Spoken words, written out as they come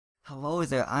Hello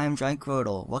there, I am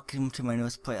GiantGrotle. Welcome to my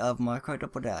newest play of Mario Kart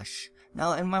Double Dash.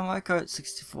 Now, in my Mario Kart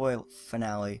 64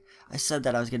 finale, I said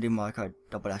that I was going to do Mario Kart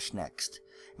Double Dash next.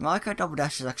 Mario Kart Double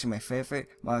Dash is actually my favorite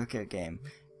Mario Kart game.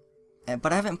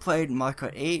 But I haven't played Mario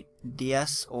Kart 8,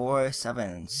 DS, or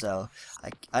 7, so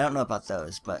I don't know about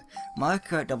those. But Mario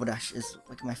Kart Double Dash is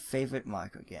like my favorite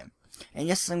Mario Kart game. And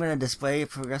yes, I'm going to display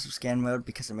progressive scan mode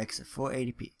because it makes it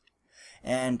 480p.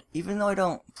 And even though I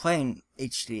don't play in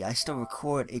HD, I still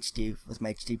record HD with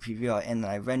my HD PVR, and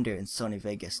then I render in Sony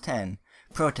Vegas 10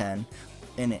 Pro 10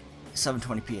 in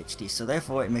 720p HD. So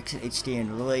therefore, it makes it HD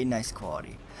in really nice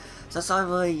quality. So that's all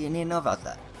really you need to know about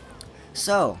that.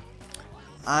 So,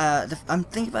 I'm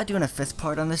thinking about doing a 5th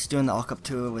part on this, doing the All Cup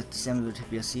Tour with Samuel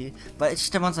TPSC, but it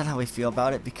just depends on how we feel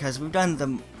about it, because we've done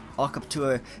the All Cup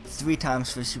Tour 3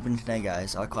 times for Super Nintendo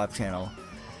Guys, our collab channel.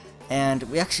 And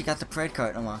we actually got the parade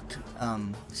cart unlocked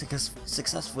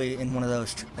successfully in one of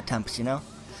those attempts, you know?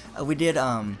 We did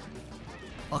All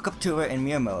Cup Tour in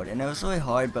mirror mode, and it was really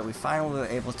hard, but we finally were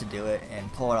able to do it and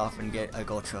pull it off and get a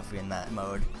gold trophy in that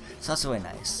mode. So that's really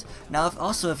nice. Now,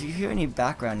 if you hear any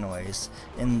background noise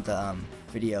in the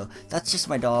video, that's just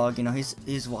my dog. You know,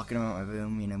 he's walking around my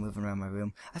room, you know, moving around my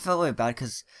room. I felt really bad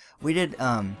because we did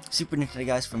Super Nintendo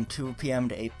Guys from 2 p.m.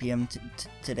 to 8 p.m.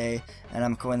 today, and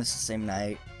I'm recording this the same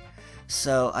night.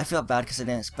 So I feel bad because I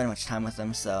didn't spend much time with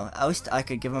him, so at least I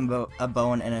could give him a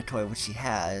bone and a toy, which he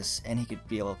has, and he could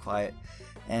be a little quiet,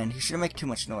 and he shouldn't make too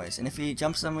much noise. And if he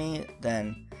jumps on me,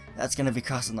 then that's gonna be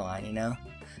crossing the line, you know?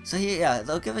 So yeah,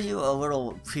 they'll give you a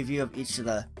little preview of each of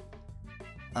the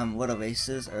little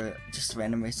races, or just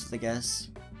random races, I guess.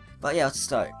 But yeah, let's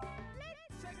start.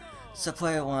 So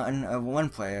player 1, or 1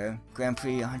 player, Grand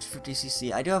Prix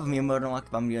 150cc. I do have a mirror mode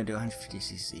unlocked, but I'm gonna do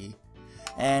 150cc.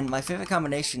 And my favorite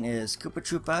combination is Koopa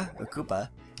Troopa, or Koopa,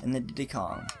 and the Diddy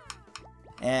Kong.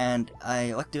 And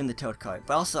I like doing the Toad cart.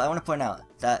 But also, I want to point out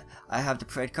that I have the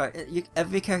parade cart.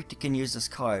 Every character can use this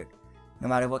cart, no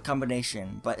matter what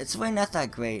combination. But it's really not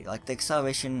that great. Like the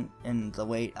acceleration and the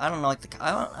weight, I don't like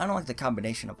the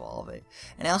combination of all of it.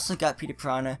 And I also got Peter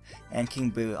Piranha and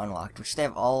King Boo unlocked, which they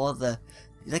have all of the.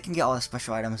 They can get all the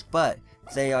special items, but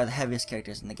they are the heaviest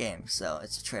characters in the game, so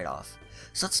it's a trade-off.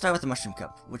 So let's start with the Mushroom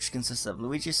Cup, which consists of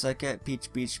Luigi Circuit,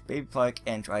 Peach Beach, Baby Park,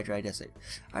 and Dry Desert.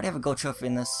 I already have a gold trophy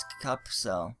in this cup,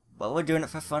 but we're doing it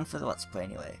for fun for the Let's Play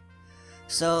anyway.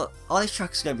 So all these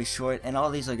tracks are going to be short, and all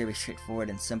these are going to be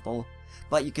straightforward and simple,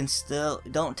 but you can still,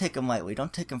 don't take them lightly,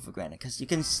 don't take them for granted, because you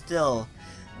can still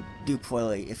do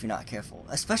poorly if you're not careful,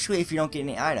 especially if you don't get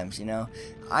any items, you know?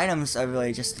 Items are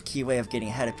really just the key way of getting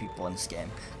ahead of people in this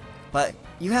game. But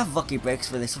you have lucky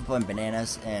breaks where they slip on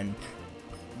bananas and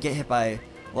get hit by,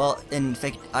 well, in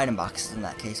fake item boxes in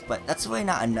that case, but that's really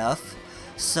not enough,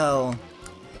 so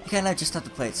you kinda just have to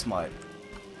play it smart.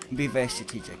 Be very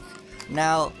strategic.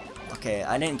 Now, okay,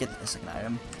 I didn't get the second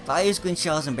item, but I use green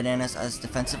shells and bananas as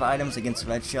defensive items against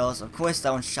red shells. Of course,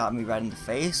 that one shot me right in the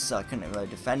face, so I couldn't really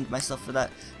defend myself for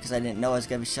that, because I didn't know I was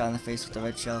gonna be shot in the face with the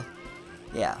red shell.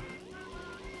 Yeah.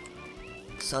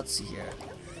 So let's see here.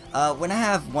 When I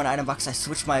have one item box, I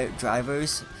switch my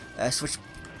drivers,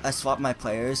 I swap my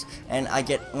players, and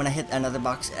when I hit another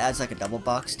box, it adds like a double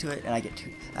box to it, and I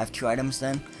have 2 items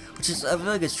then, which is a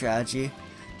really good strategy.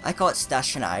 I call it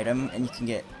stash an item, and you can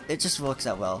get, it just works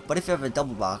out well. But if you have a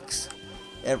double box,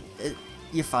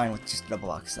 you're fine with just a double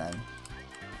box then.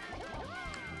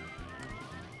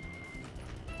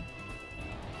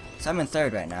 So I'm in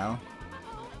 3rd right now.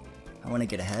 I want to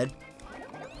get ahead.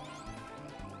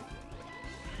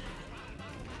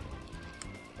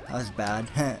 That was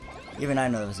bad. Even I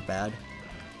know it was bad.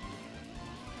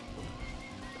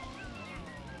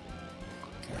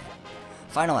 Okay.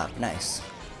 Final lap, nice.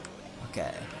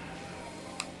 Okay.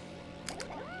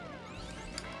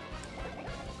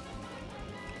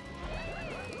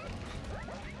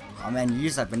 Oh man, you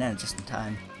used that banana just in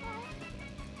time.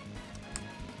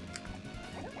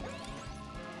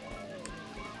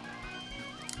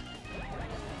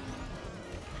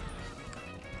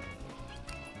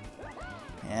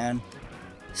 Man,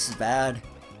 this is bad.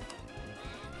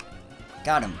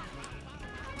 Got him.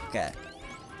 Okay.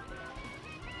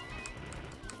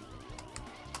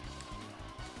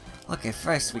 Okay,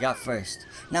 we got first.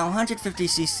 Now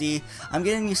 150cc, I'm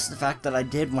getting used to the fact that I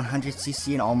did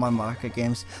 100cc in all my Mario Kart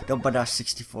games, Double Dash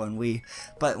 64 and Wii,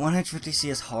 but 150cc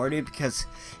is harder because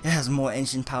it has more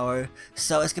engine power,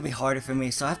 so it's gonna be harder for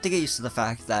me, so I have to get used to the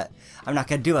fact that I'm not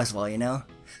gonna do as well, you know?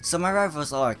 So my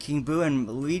rivals are King Boo and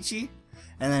Luigi,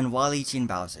 and then Waluigi and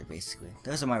Bowser, basically.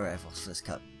 Those are my rivals for this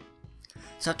cup.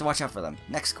 So I have to watch out for them.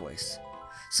 Next course.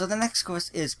 So the next course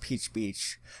is Peach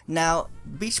Beach. Now,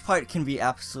 beach part can be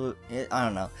absolute, I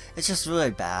don't know, it's just really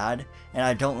bad, and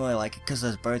I don't really like it because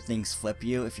those bird things flip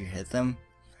you if you hit them,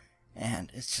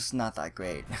 and it's just not that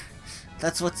great.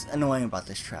 That's what's annoying about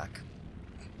this track.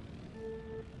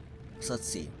 So let's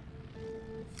see.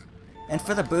 And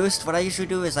for the boost, what I usually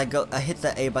do is I hit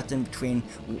the A button between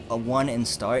 1 and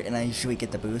start, and I usually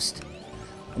get the boost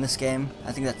in this game.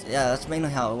 I think that's mainly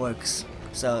how it works.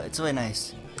 So it's really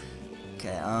nice.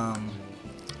 Okay,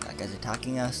 that guy's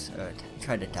attacking us, or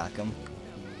tried to attack him.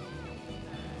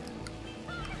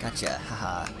 Gotcha,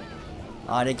 haha.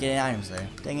 Oh, I didn't get any items there.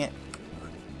 Dang it.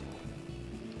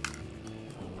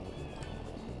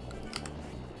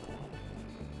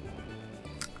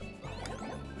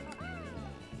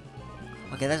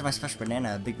 Okay, there's my special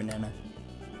banana, a big banana.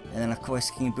 And then of course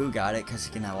King Boo got it because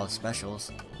he can have all the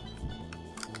specials.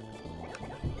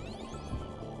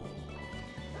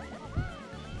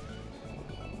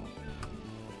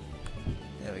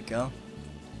 There we go.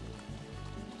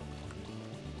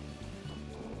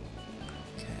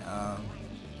 Okay,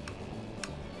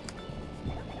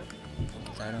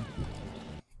 is that him?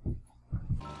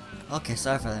 Okay,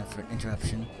 sorry for that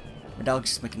interruption. My dog's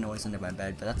just making noise under my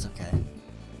bed, but that's okay.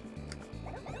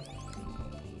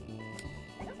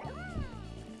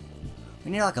 We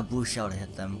need like a blue shell to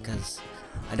hit them, because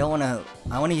I don't want to.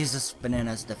 I want to use this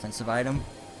banana as a defensive item.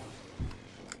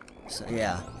 So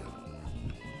yeah.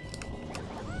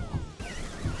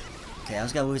 Okay, I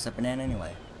was gonna lose that banana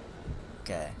anyway.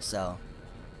 Okay, so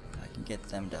I can get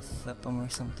them to flip them or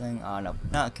something. Oh no,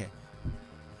 no, okay.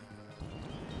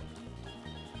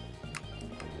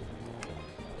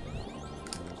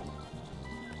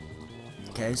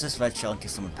 Okay, use this red shell in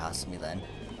case someone passes me then.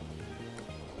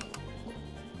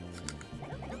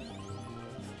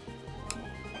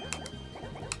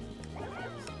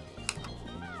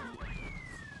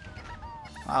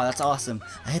 Wow, that's awesome.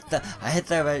 I hit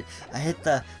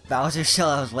the Bowser shell.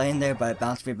 I was laying there, but it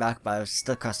bounced me back, but I was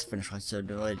still across the finish line, so it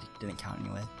really didn't count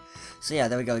anyway. So yeah,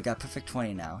 there we go. We got perfect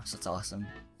 20 now, so that's awesome.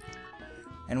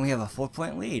 And we have a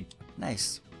 4-point lead.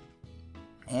 Nice.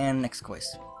 And next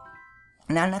course.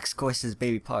 Now next course is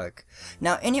Baby Park.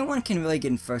 Now anyone can really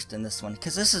get in first in this one,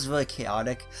 because this is really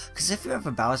chaotic. Because if you have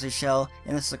a Bowser shell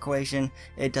in this equation,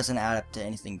 it doesn't add up to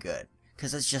anything good.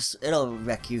 Because it'll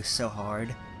wreck you so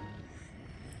hard.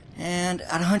 And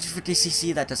at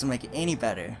 150cc, that doesn't make it any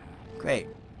better. Great.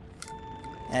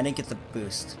 And I didn't get the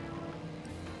boost.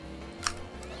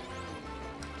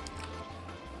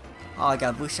 Oh, I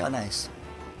got a blue shell, nice.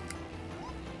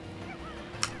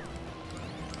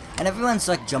 And everyone's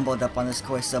like jumbled up on this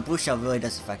course, so blue shell really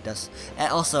does affect us.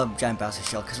 And also giant Bowser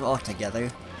shell, because we're all together.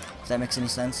 If that makes any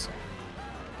sense.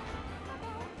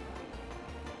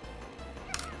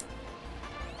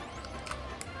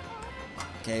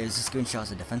 Okay, is this green shell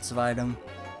as a defensive item?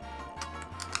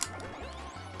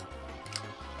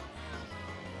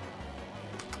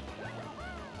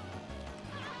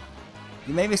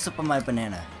 You made me slip on my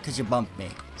banana, because you bumped me.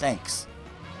 Thanks.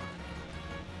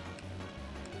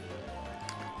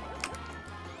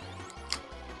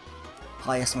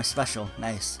 Oh yes, my special.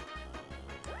 Nice.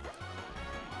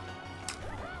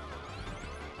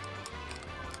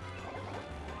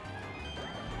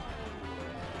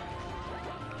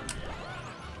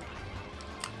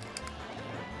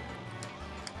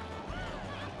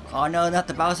 Oh no, not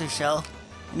the Bowser shell.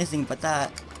 Anything but that.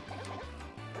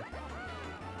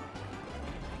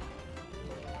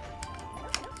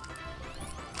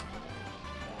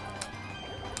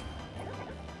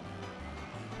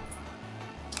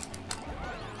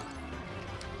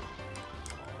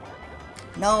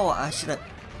 No, I should have.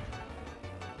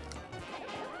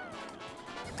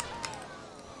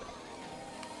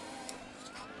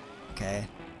 Okay.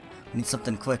 We need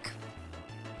something quick.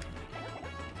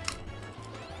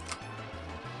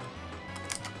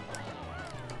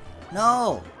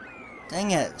 No!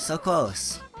 Dang it, so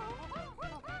close.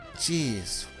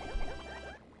 Jeez.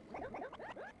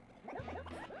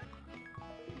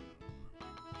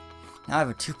 Now I have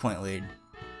a 2-point lead.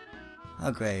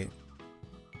 Oh great.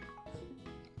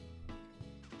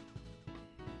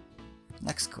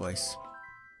 Next course.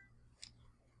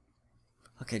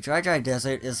 Okay, Dry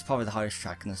Desert is probably the hardest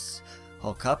track in this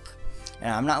whole cup.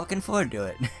 And I'm not looking forward to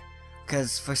it.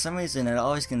 Because for some reason it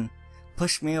always can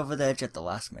push me over the edge at the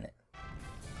last minute.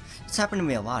 It's happened to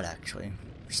me a lot actually,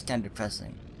 which is kind of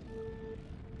depressing.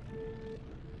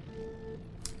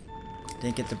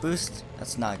 Didn't get the boost,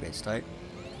 that's not a great start.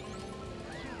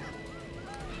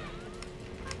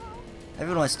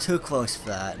 Everyone was too close for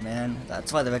that, man.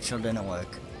 That's why the red shell didn't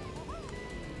work.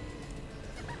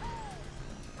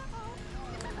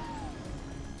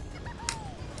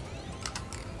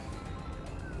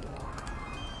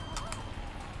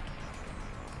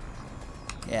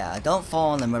 Yeah, don't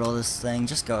fall in the middle of this thing,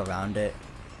 just go around it.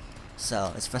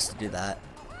 So, it's best to do that.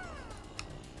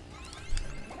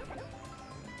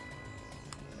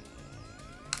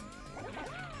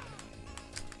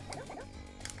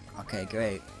 Okay,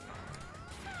 great.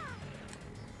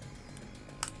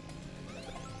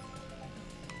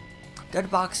 Dead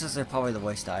boxes are probably the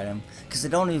worst item, because they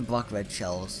don't even block red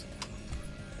shells.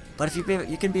 But if you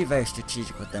can be very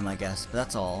strategic with them, I guess, but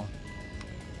that's all.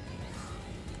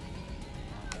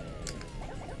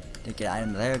 Did get an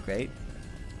item there, great.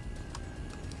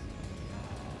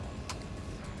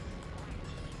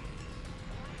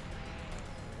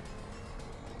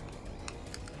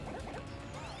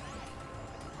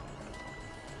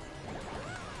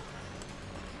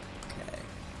 Okay.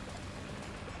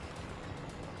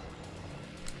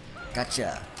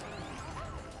 Gotcha.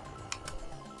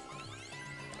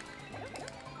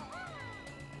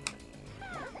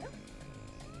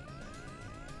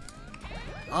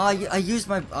 Oh, I used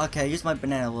my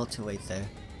banana a little too late there.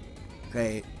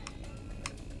 Great.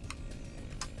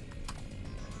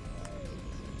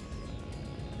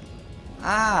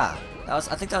 Ah, I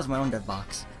think that was my own dead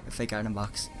box, or fake item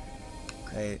box.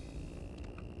 Great.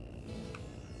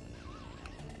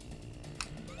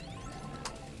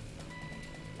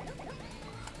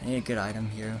 I need a good item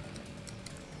here.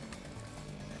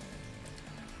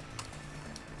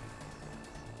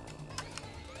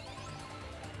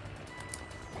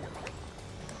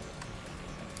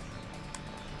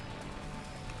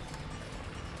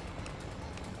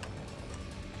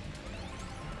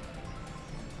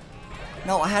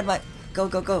 No, I had my... Go,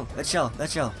 go, go. Red shell, red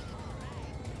shell.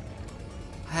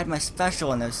 I had my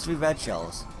special and there's 3 red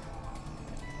shells.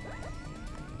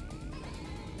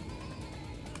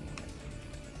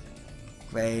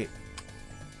 Great.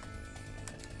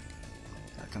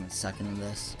 Gotta come in second in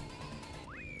this.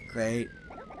 Great.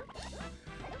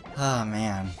 Oh,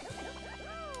 man.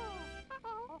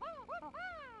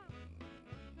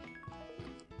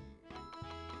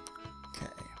 Okay.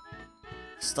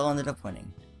 Still ended up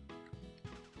winning.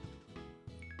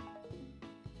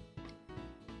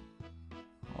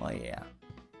 Oh yeah.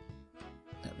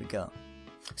 There we go.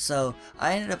 So,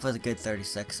 I ended up with a good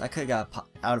 36. I could have got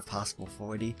out of possible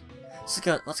 40.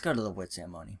 So let's go to the wood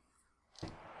ceremony.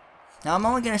 Now I'm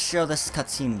only going to show this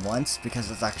cutscene once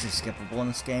because it's actually skippable in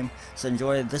this game. So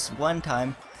enjoy this one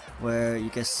time where you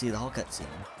get to see the whole cutscene.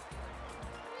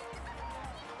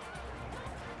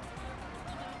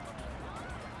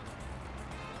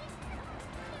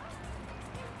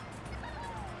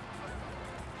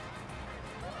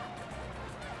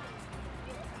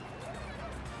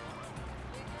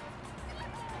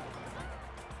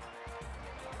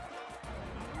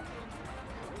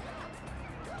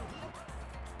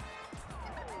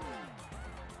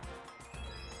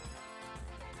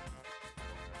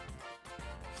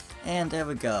 And there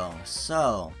we go.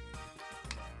 So,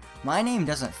 my name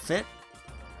doesn't fit.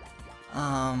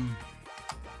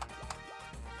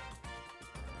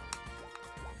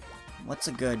 What's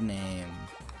a good name?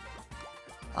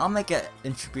 I'll make it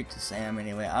in tribute to Sam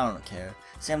anyway. I don't care.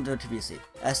 Sam to TBC.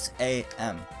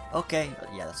 S-A-M. Okay.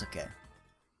 Yeah, that's okay.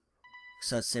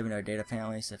 So it's saving our data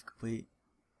apparently. Save complete.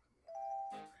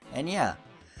 And yeah.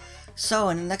 So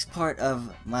in the next part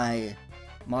of my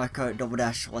Mario Kart Double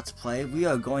Dash Let's Play, we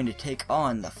are going to take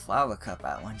on the Flower Cup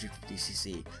at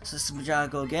 150cc. So this is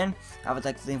GiantGrotle again. I would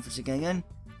like to thank you for tuning in.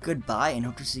 Goodbye, and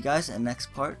hope to see you guys in the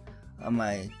next part of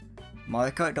my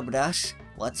Mario Kart Double Dash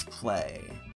Let's Play.